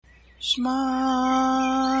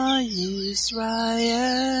Shema Yisrael,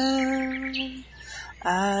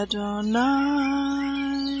 Adonai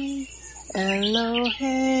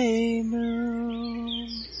Eloheinu,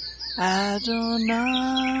 Adonai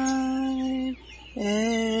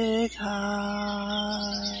Echad,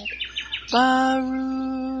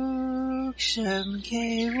 Baruch Shem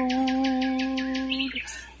Kevod,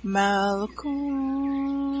 Malkuto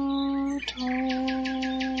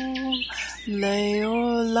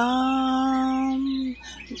Leolam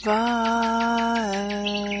Vaed.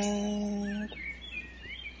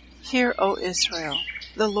 Hear, O Israel,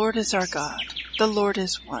 the Lord is our God, the Lord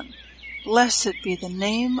is one. Blessed be the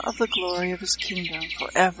name of the glory of his kingdom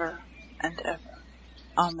forever and ever.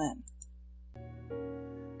 Amen.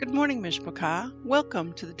 Good morning, Mishpachah.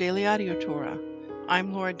 Welcome to the Daily Audio Torah.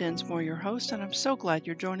 I'm Laura Densmore, your host, and I'm so glad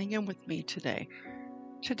you're joining in with me today.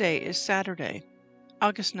 Today is Saturday,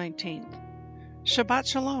 August 19th. Shabbat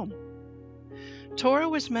Shalom. Torah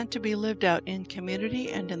was meant to be lived out in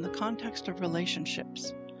community and in the context of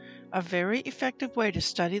relationships. A very effective way to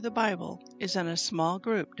study the Bible is in a small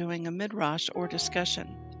group doing a midrash or discussion.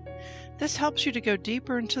 This helps you to go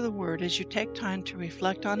deeper into the Word as you take time to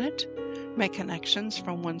reflect on it, make connections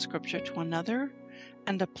from one scripture to another,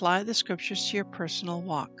 and apply the scriptures to your personal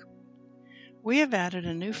walk. We have added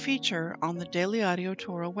a new feature on the Daily Audio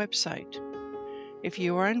Torah website. If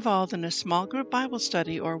you are involved in a small group Bible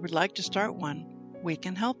study or would like to start one, we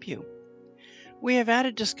can help you. We have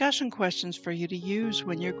added discussion questions for you to use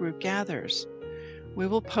when your group gathers. We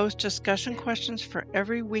will post discussion questions for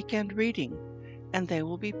every weekend reading, and they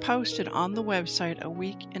will be posted on the website a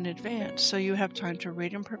week in advance so you have time to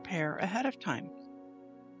read and prepare ahead of time.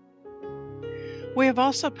 We have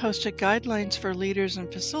also posted guidelines for leaders and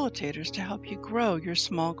facilitators to help you grow your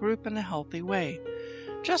small group in a healthy way.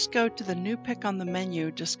 Just go to the new pick on the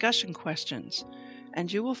menu, Discussion Questions,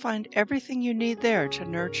 and you will find everything you need there to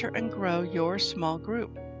nurture and grow your small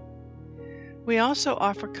group. We also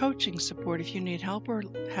offer coaching support if you need help or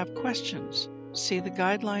have questions. See the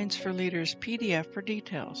Guidelines for Leaders PDF for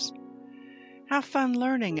details. Have fun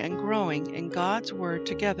learning and growing in God's Word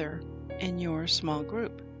together in your small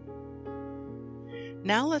group.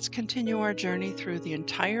 Now let's continue our journey through the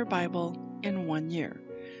entire Bible in 1 year.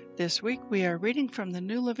 This week we are reading from the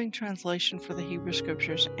New Living Translation for the Hebrew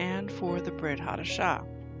Scriptures and for the Brit Hadashah.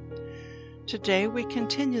 Today we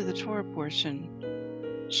continue the Torah portion,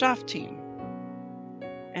 Shoftim,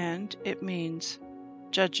 and it means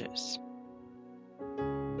judges.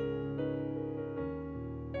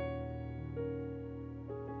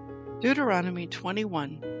 Deuteronomy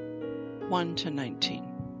 21, 1-19.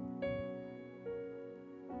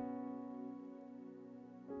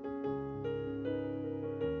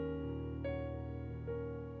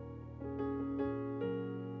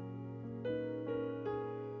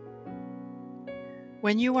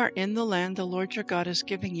 When you are in the land the Lord your God is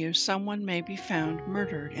giving you, someone may be found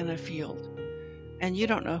murdered in a field, and you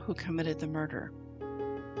don't know who committed the murder.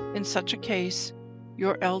 In such a case,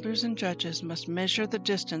 your elders and judges must measure the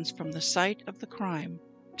distance from the site of the crime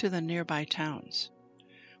to the nearby towns.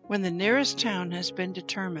 When the nearest town has been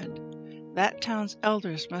determined, that town's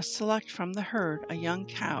elders must select from the herd a young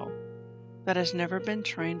cow that has never been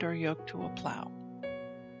trained or yoked to a plow.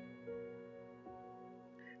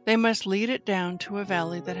 They must lead it down to a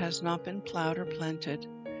valley that has not been plowed or planted,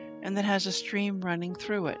 and that has a stream running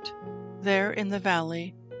through it. There in the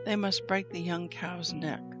valley, they must break the young cow's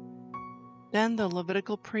neck. Then the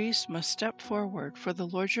Levitical priests must step forward, for the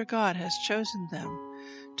Lord your God has chosen them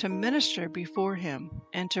to minister before him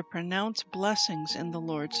and to pronounce blessings in the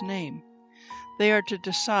Lord's name. They are to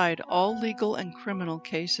decide all legal and criminal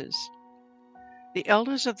cases. The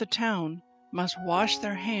elders of the town must wash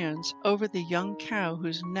their hands over the young cow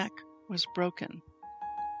whose neck was broken.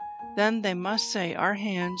 Then they must say, "Our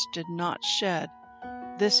hands did not shed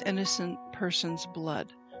this innocent person's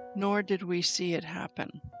blood, nor did we see it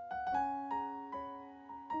happen."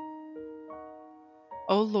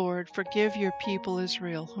 O Lord, forgive your people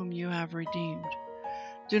Israel, whom you have redeemed.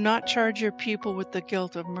 Do not charge your people with the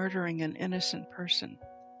guilt of murdering an innocent person.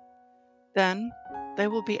 Then they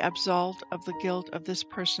will be absolved of the guilt of this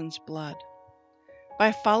person's blood.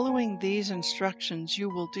 By following these instructions, you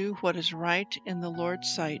will do what is right in the Lord's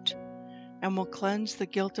sight and will cleanse the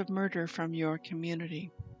guilt of murder from your community.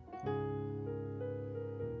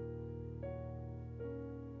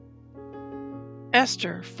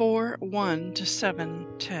 Esther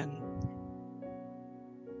 4:1-7:10.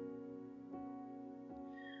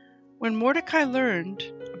 When Mordecai learned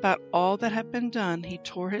about all that had been done, he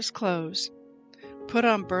tore his clothes, put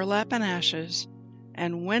on burlap and ashes,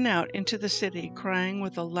 and went out into the city, crying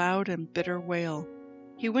with a loud and bitter wail.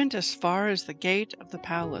 he went as far as the gate of the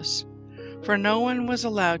palace, for no one was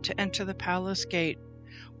allowed to enter the palace gate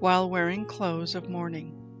while wearing clothes of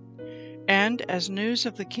mourning. And as news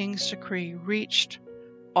of the king's decree reached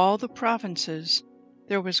all the provinces,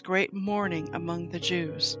 there was great mourning among the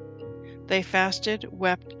Jews. They fasted,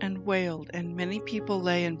 wept, and wailed, and many people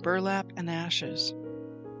lay in burlap and ashes.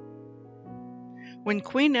 When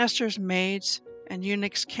Queen Esther's maids and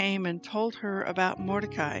eunuchs came and told her about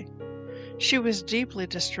Mordecai, she was deeply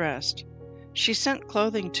distressed. She sent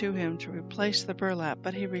clothing to him to replace the burlap,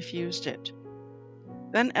 but he refused it.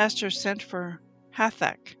 Then Esther sent for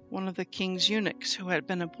Hathach, one of the king's eunuchs who had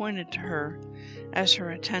been appointed to her as her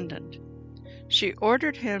attendant. She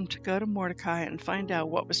ordered him to go to Mordecai and find out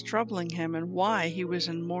what was troubling him and why he was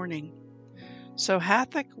in mourning. So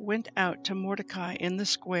Hathach went out to Mordecai in the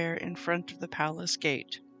square in front of the palace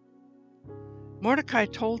gate. Mordecai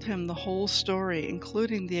told him the whole story,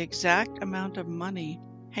 including the exact amount of money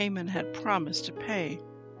Haman had promised to pay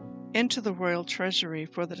into the royal treasury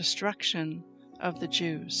for the destruction of the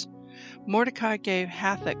Jews. Mordecai gave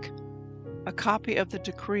Hathach a copy of the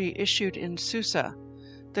decree issued in Susa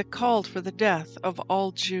that called for the death of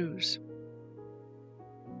all Jews.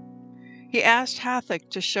 He asked Hathach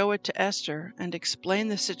to show it to Esther and explain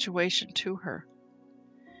the situation to her.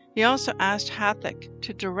 He also asked Hathach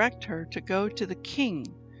to direct her to go to the king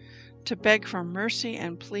to beg for mercy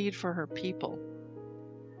and plead for her people.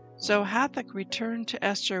 So Hathach returned to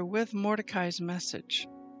Esther with Mordecai's message.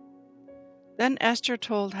 Then Esther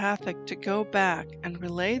told Hathach to go back and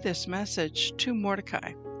relay this message to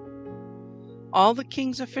Mordecai. All the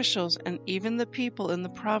king's officials and even the people in the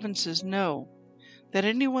provinces know that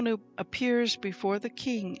anyone who appears before the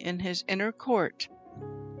king in his inner court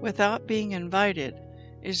without being invited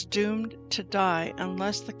is doomed to die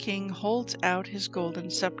unless the king holds out his golden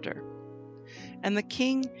scepter. And the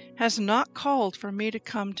king has not called for me to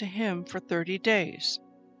come to him for 30 days.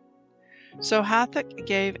 So Hathach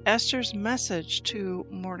gave Esther's message to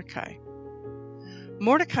Mordecai.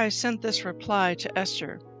 Mordecai sent this reply to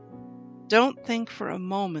Esther: "Don't think for a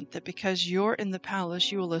moment that because you're in the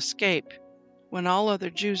palace you will escape when all other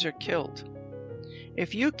Jews are killed.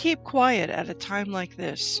 If you keep quiet at a time like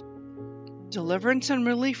this, deliverance and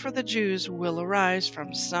relief for the Jews will arise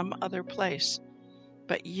from some other place,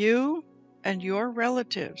 but you and your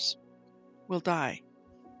relatives will die.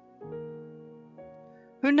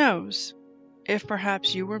 Who knows if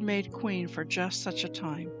perhaps you were made queen for just such a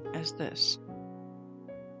time as this."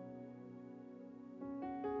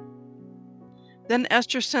 Then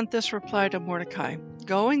Esther sent this reply to Mordecai: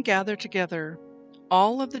 "Go and gather together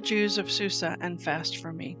all of the Jews of Susa and fast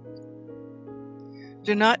for me.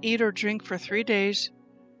 Do not eat or drink for 3 days,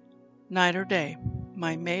 night or day.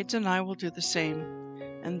 My maids and I will do the same.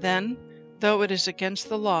 And then, though it is against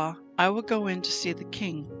the law, I will go in to see the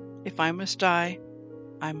king. If I must die,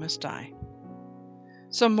 I must die."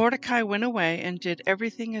 So Mordecai went away and did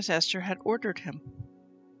everything as Esther had ordered him.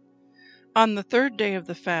 On the 3rd day of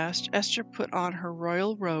the fast, Esther put on her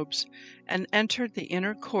royal robes and entered the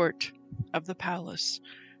inner court of the palace,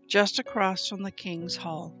 just across from the king's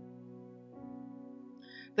hall.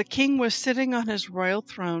 The king was sitting on his royal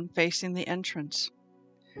throne facing the entrance.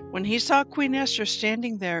 When he saw Queen Esther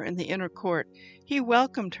standing there in the inner court, he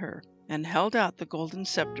welcomed her and held out the golden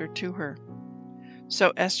scepter to her.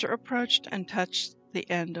 So Esther approached and touched the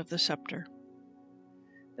end of the scepter.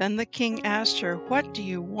 Then the king asked her, "What do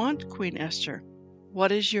you want, Queen Esther?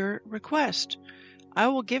 What is your request? I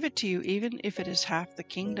will give it to you even if it is half the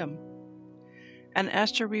kingdom." And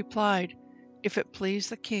Esther replied, "If it please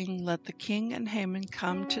the king, let the king and Haman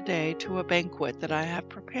come today to a banquet that I have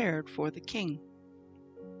prepared for the king."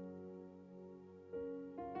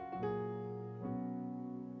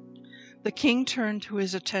 The king turned to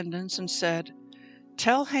his attendants and said,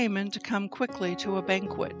 "Tell Haman to come quickly to a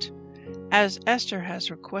banquet, as Esther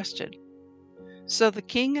has requested." So the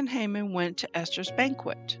king and Haman went to Esther's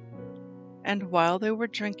banquet. And while they were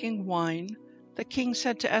drinking wine, the king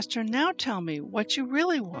said to Esther, "Now tell me what you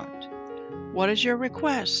really want. What is your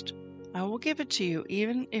request? I will give it to you,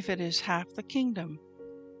 even if it is half the kingdom."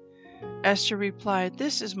 Esther replied,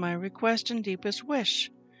 "This is my request and deepest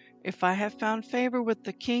wish. If I have found favor with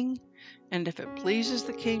the king, and if it pleases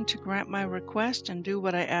the king to grant my request and do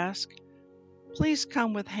what I ask, please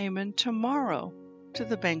come with Haman tomorrow to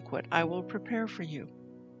the banquet I will prepare for you.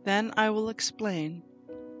 Then I will explain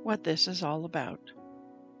what this is all about."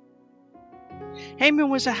 Haman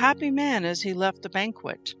was a happy man as he left the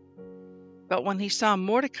banquet. But when he saw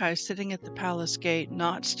Mordecai sitting at the palace gate,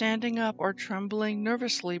 not standing up or trembling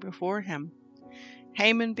nervously before him,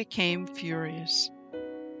 Haman became furious.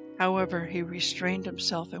 However, he restrained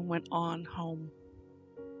himself and went on home.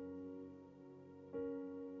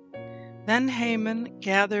 Then Haman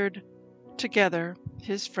gathered together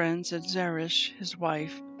his friends and Zeresh his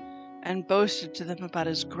wife, and boasted to them about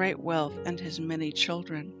his great wealth and his many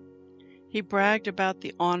children. He bragged about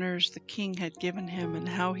the honors the king had given him and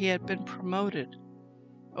how he had been promoted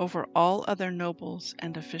over all other nobles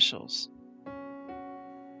and officials.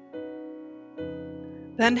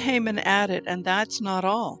 Then Haman added, "And that's not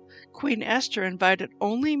all. Queen Esther invited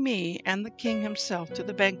only me and the king himself to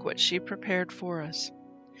the banquet she prepared for us.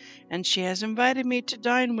 And she has invited me to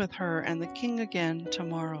dine with her and the king again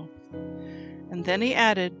tomorrow." And then he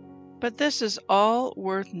added, "But this is all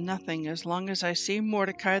worth nothing as long as I see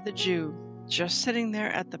Mordecai the Jew just sitting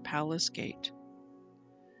there at the palace gate."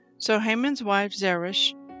 So Haman's wife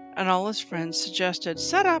Zeresh and all his friends suggested,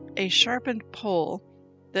 "Set up a sharpened pole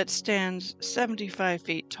that stands 75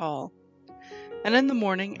 feet tall, and in the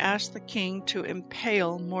morning ask the king to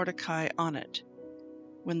impale Mordecai on it.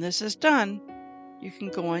 When this is done, you can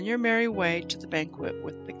go on your merry way to the banquet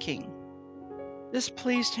with the king." This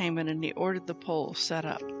pleased Haman, and he ordered the pole set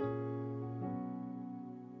up.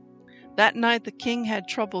 That night the king had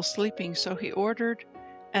trouble sleeping, so he ordered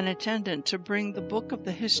an attendant to bring the book of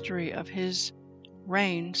the history of his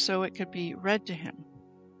reign so it could be read to him.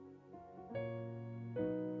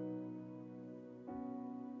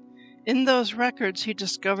 In those records he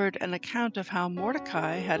discovered an account of how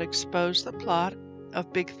Mordecai had exposed the plot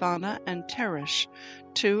of Bigthana and Teresh,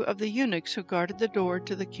 two of the eunuchs who guarded the door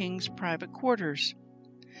to the king's private quarters.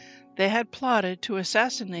 They had plotted to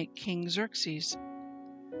assassinate King Xerxes.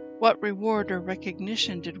 "What reward or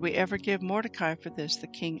recognition did we ever give Mordecai for this?" the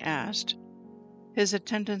king asked. His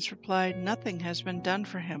attendants replied, "Nothing has been done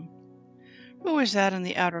for him." "Who is that in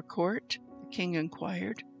the outer court?" the king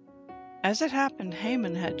inquired. As it happened,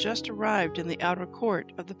 Haman had just arrived in the outer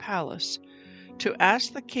court of the palace to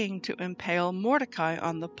ask the king to impale Mordecai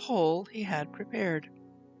on the pole he had prepared.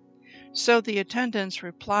 So the attendants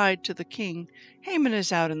replied to the king, "Haman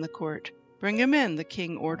is out in the court. Bring him in," the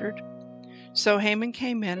king ordered. So Haman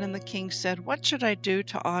came in, and the king said, "What should I do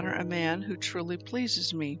to honor a man who truly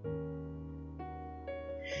pleases me?"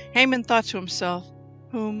 Haman thought to himself,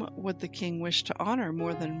 "Whom would the king wish to honor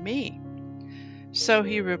more than me?" So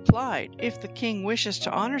he replied, "If the king wishes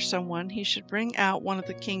to honor someone, he should bring out one of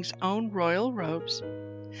the king's own royal robes,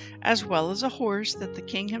 as well as a horse that the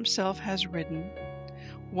king himself has ridden,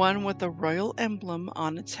 one with a royal emblem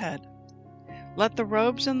on its head. Let the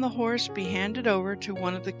robes and the horse be handed over to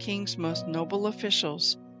one of the king's most noble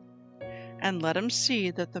officials, and let him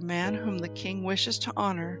see that the man whom the king wishes to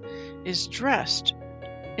honor is dressed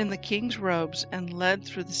in the king's robes and led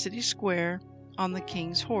through the city square on the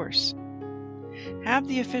king's horse. Have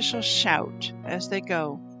the officials shout as they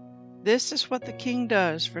go, 'This is what the king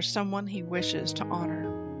does for someone he wishes to honor.'"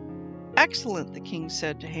 "Excellent," the king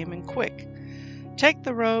said to Haman. "Quick, take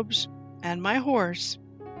the robes and my horse,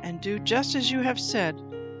 and do just as you have said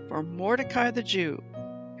for Mordecai the Jew,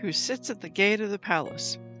 who sits at the gate of the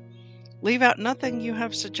palace. Leave out nothing you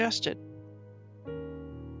have suggested."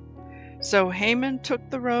 So Haman took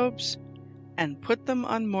the robes and put them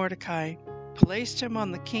on Mordecai, placed him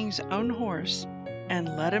on the king's own horse,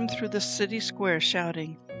 and led him through the city square,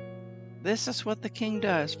 shouting, "This is what the king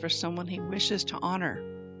does for someone he wishes to honor."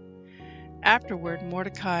 Afterward,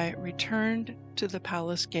 Mordecai returned to the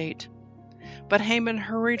palace gate, but Haman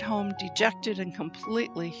hurried home dejected and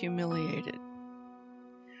completely humiliated.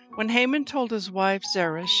 When Haman told his wife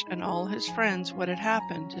Zeresh and all his friends what had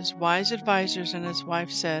happened, his wise advisers and his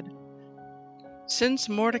wife said, "Since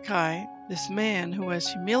Mordecai, this man who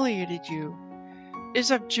has humiliated you, is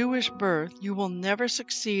of Jewish birth, you will never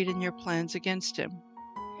succeed in your plans against him.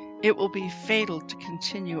 It will be fatal to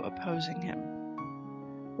continue opposing him."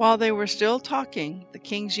 While they were still talking, the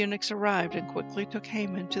king's eunuchs arrived and quickly took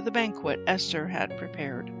Haman to the banquet Esther had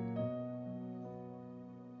prepared.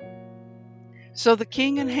 So the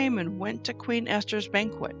king and Haman went to Queen Esther's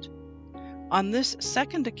banquet. On this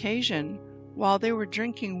second occasion, while they were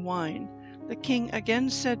drinking wine, the king again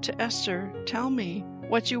said to Esther, "Tell me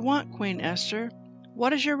what you want, Queen Esther.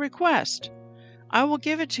 What is your request? I will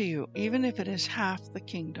give it to you, even if it is half the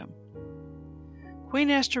kingdom." Queen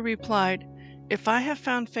Esther replied, "If I have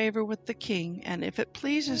found favor with the king, and if it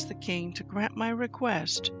pleases the king to grant my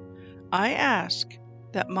request, I ask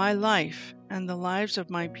that my life and the lives of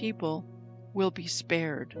my people will be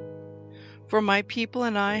spared. For my people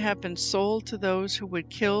and I have been sold to those who would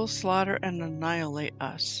kill, slaughter, and annihilate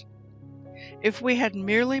us. If we had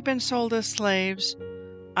merely been sold as slaves,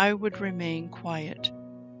 I would remain quiet,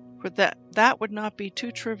 for that would not be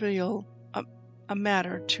too trivial a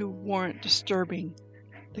matter to warrant disturbing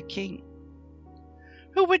the king."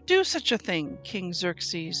 "Who would do such a thing?" King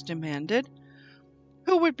Xerxes demanded.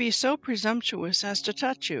 "Who would be so presumptuous as to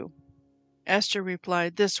touch you?" Esther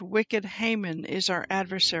replied, "This wicked Haman is our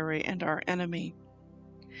adversary and our enemy."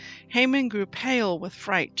 Haman grew pale with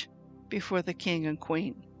fright before the king and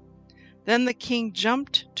queen. Then the king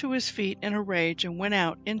jumped to his feet in a rage and went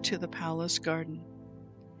out into the palace garden.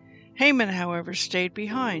 Haman, however, stayed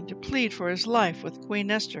behind to plead for his life with Queen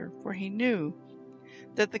Esther, for he knew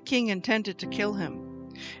that the king intended to kill him.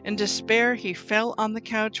 In despair, he fell on the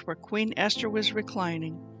couch where Queen Esther was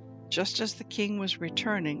reclining, just as the king was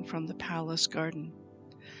returning from the palace garden.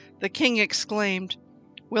 The king exclaimed,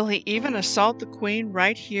 "Will he even assault the queen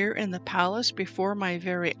right here in the palace before my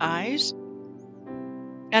very eyes?"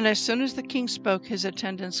 And as soon as the king spoke, his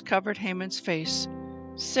attendants covered Haman's face,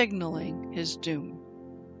 signaling his doom.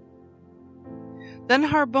 Then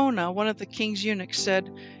Harbona, one of the king's eunuchs, said,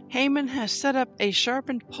 "Haman has set up a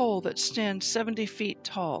sharpened pole that stands 70 feet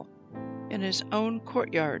tall in his own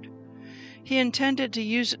courtyard. He intended to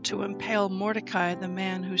use it to impale Mordecai, the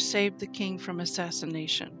man who saved the king from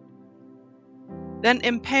assassination." "Then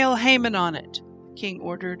impale Haman on it," the king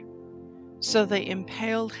ordered. So they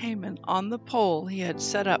impaled Haman on the pole he had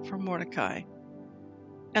set up for Mordecai,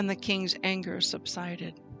 and the king's anger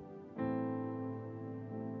subsided.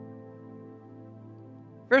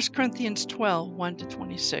 1 Corinthians 12,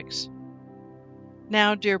 1-26.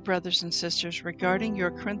 Now, dear brothers and sisters, regarding your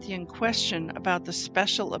Corinthian question about the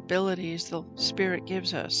special abilities the Spirit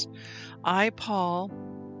gives us, I, Paul,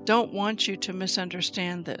 don't want you to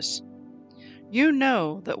misunderstand this. You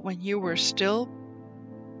know that when you were still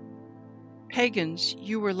pagans,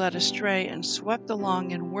 you were led astray and swept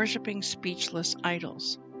along in worshiping speechless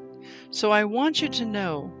idols. So I want you to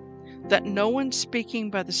know that no one speaking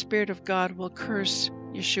by the Spirit of God will curse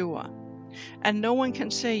Yeshua, and no one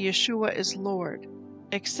can say Yeshua is Lord,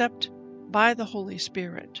 except by the Holy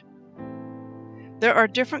Spirit. There are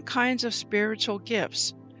different kinds of spiritual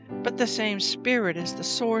gifts, but the same Spirit is the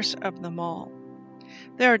source of them all.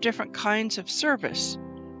 There are different kinds of service,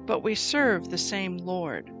 but we serve the same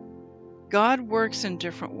Lord. God works in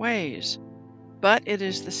different ways, but it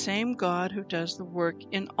is the same God who does the work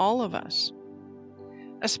in all of us.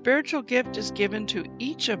 A spiritual gift is given to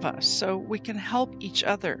each of us so we can help each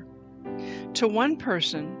other. To one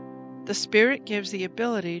person, the Spirit gives the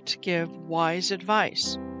ability to give wise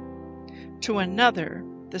advice. To another,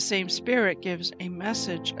 the same Spirit gives a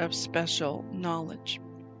message of special knowledge.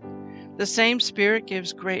 The same Spirit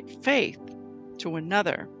gives great faith to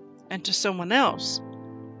another, and to someone else,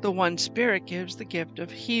 the one Spirit gives the gift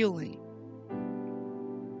of healing.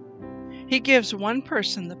 He gives one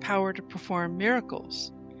person the power to perform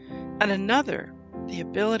miracles, and another the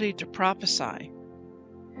ability to prophesy.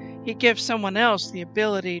 He gives someone else the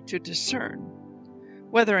ability to discern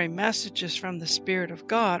whether a message is from the Spirit of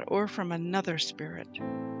God or from another spirit.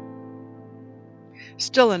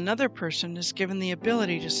 Still another person is given the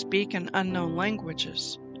ability to speak in unknown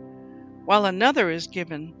languages, while another is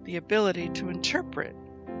given the ability to interpret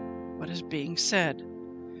what is being said.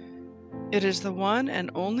 It is the one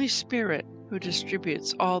and only Spirit who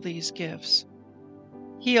distributes all these gifts.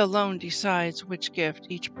 He alone decides which gift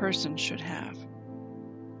each person should have.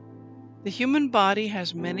 The human body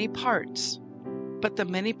has many parts, but the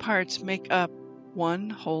many parts make up one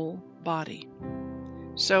whole body.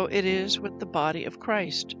 So it is with the body of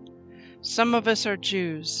Christ. Some of us are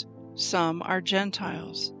Jews, some are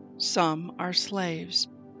Gentiles, some are slaves,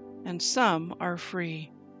 and some are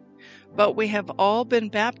free. But we have all been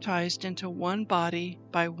baptized into one body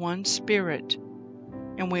by one Spirit,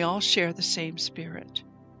 and we all share the same Spirit.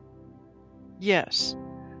 Yes,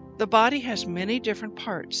 the body has many different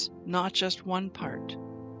parts, not just one part.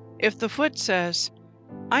 If the foot says,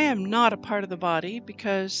 "I am not a part of the body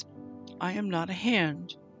because I am not a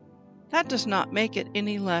hand," that does not make it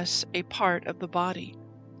any less a part of the body.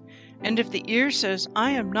 And if the ear says,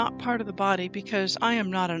 "I am not part of the body because I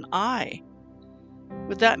am not an eye,"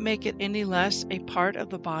 would that make it any less a part of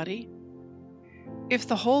the body? If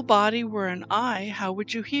the whole body were an eye, how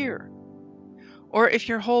would you hear? Or if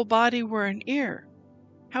your whole body were an ear,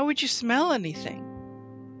 how would you smell anything?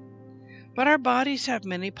 But our bodies have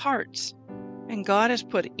many parts, and God has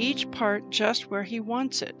put each part just where He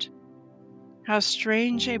wants it. How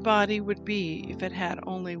strange a body would be if it had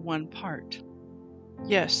only one part.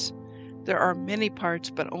 Yes, there are many parts,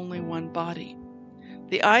 but only one body.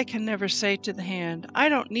 The eye can never say to the hand, "I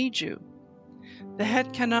don't need you." The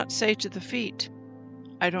head cannot say to the feet,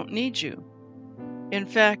 "I don't need you." In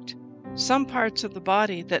fact, some parts of the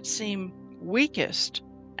body that seem weakest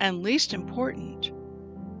and least important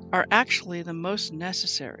are actually the most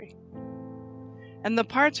necessary. And the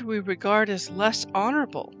parts we regard as less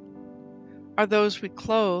honorable are those we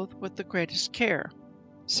clothe with the greatest care.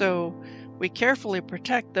 So we carefully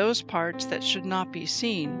protect those parts that should not be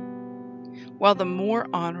seen, while the more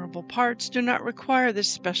honorable parts do not require this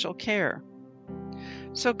special care.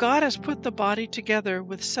 So God has put the body together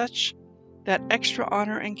with such that extra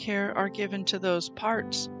honor and care are given to those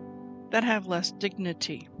parts that have less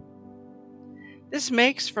dignity. This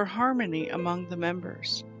makes for harmony among the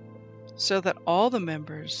members, so that all the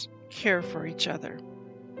members care for each other.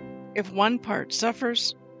 If one part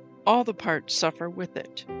suffers, all the parts suffer with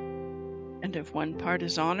it. And if one part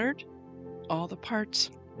is honored, all the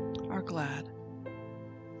parts are glad.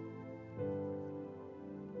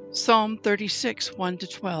 Psalm 36,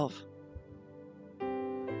 1-12.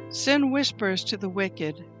 Sin whispers to the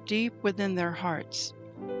wicked deep within their hearts.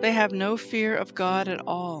 They have no fear of God at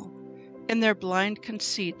all. In their blind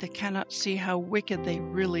conceit, they cannot see how wicked they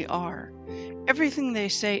really are. Everything they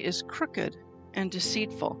say is crooked and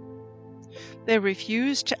deceitful. They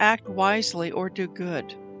refuse to act wisely or do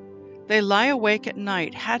good. They lie awake at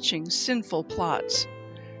night, hatching sinful plots.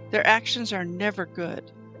 Their actions are never good.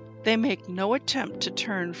 They make no attempt to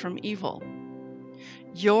turn from evil.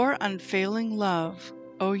 Your unfailing love,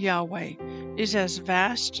 O Yahweh, is as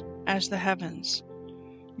vast as the heavens.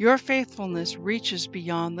 Your faithfulness reaches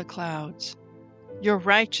beyond the clouds. Your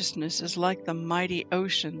righteousness is like the mighty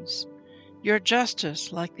oceans, your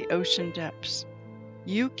justice like the ocean depths.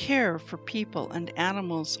 You care for people and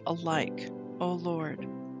animals alike, O Lord.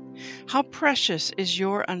 How precious is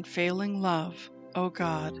your unfailing love, O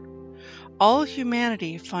God. All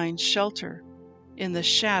humanity finds shelter in the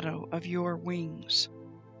shadow of your wings.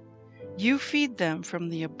 You feed them from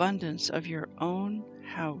the abundance of your own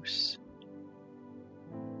house,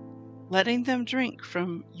 letting them drink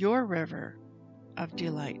from your river of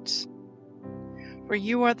delights. For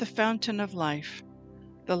you are the fountain of life,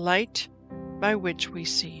 the light by which we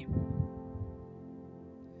see.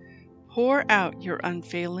 Pour out your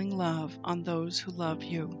unfailing love on those who love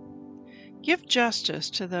you. Give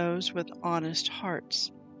justice to those with honest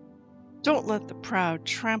hearts. Don't let the proud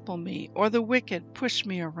trample me or the wicked push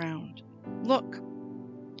me around. Look,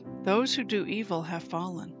 those who do evil have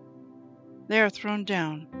fallen. They are thrown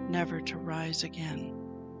down, never to rise again.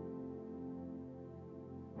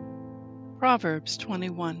 Proverbs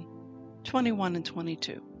 21, 21 and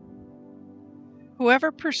 22.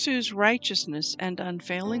 Whoever pursues righteousness and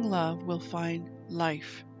unfailing love will find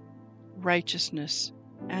life, righteousness,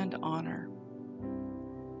 and honor.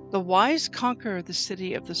 The wise conquer the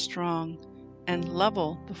city of the strong and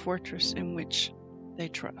level the fortress in which they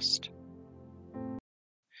trust.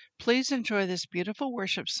 Please enjoy this beautiful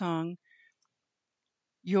worship song,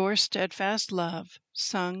 Your Steadfast Love,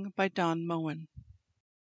 sung by Don Moen.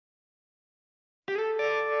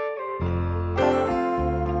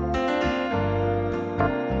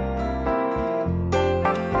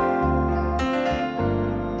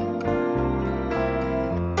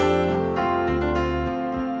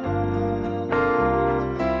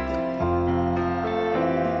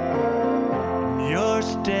 Your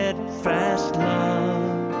steadfast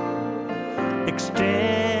love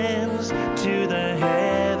extends to the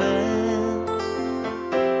heavens.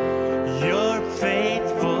 Your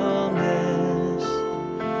faithfulness,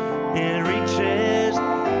 it reaches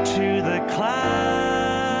to the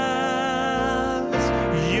clouds.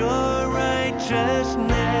 Your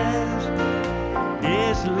righteousness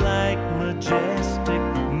is like majestic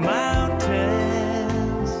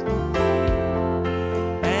mountains,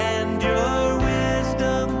 and your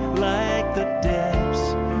wisdom like the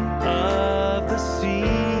depths of the sea.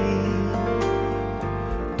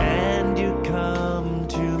 And you come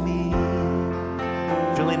to me,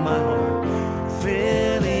 filling my heart,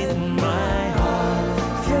 filling my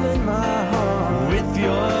heart, filling my heart with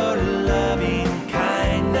your loving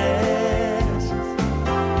kindness.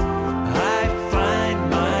 I find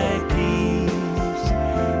my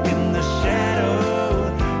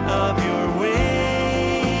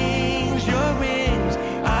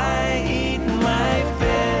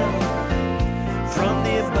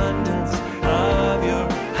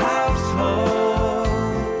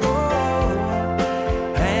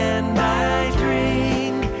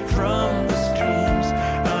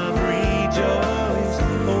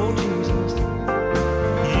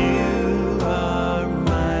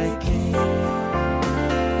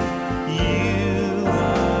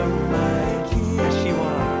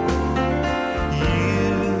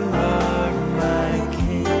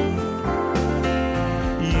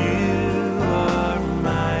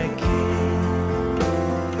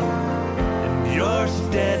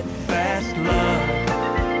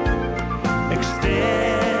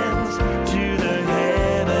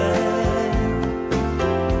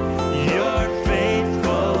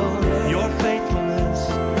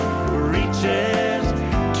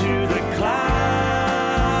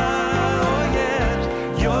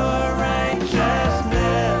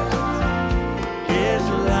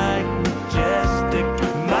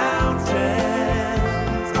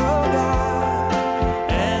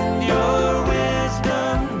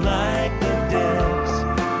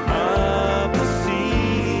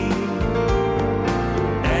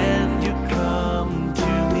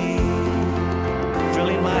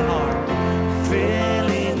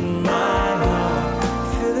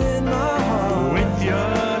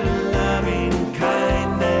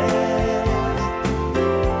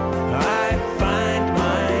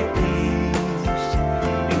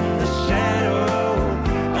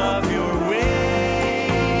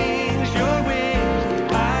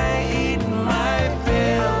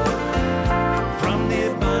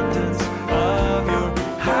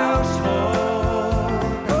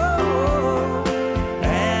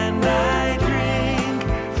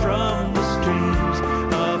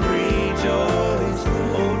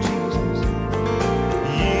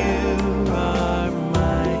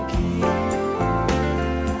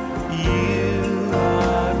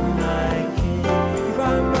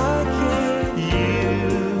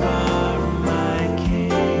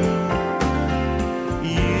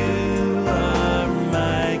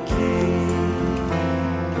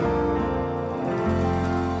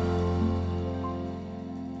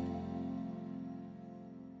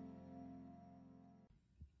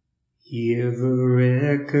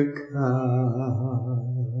Yevrekka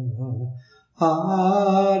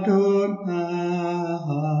Adonai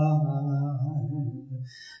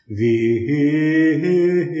Vish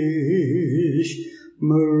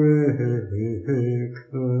Mereka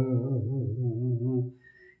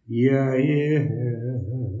Yair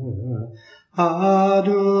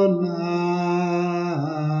Adonai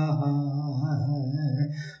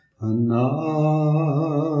Panavilaka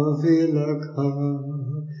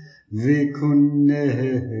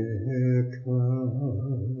Vikuneka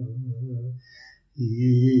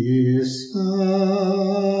Isa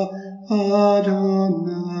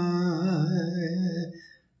Adonai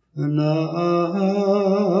Panav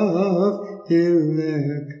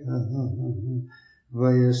Ileka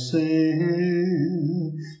Vayasem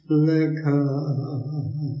Leka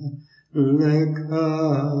Leka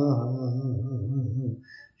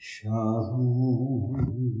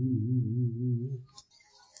Shalom.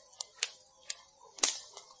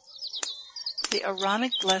 The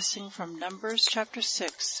Aaronic blessing from Numbers chapter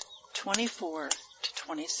 6, 24 to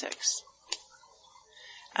 26.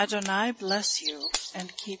 Adonai bless you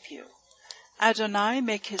and keep you. Adonai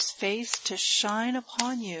make his face to shine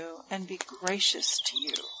upon you and be gracious to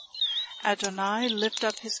you. Adonai lift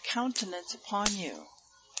up his countenance upon you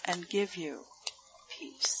and give you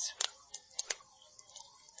peace.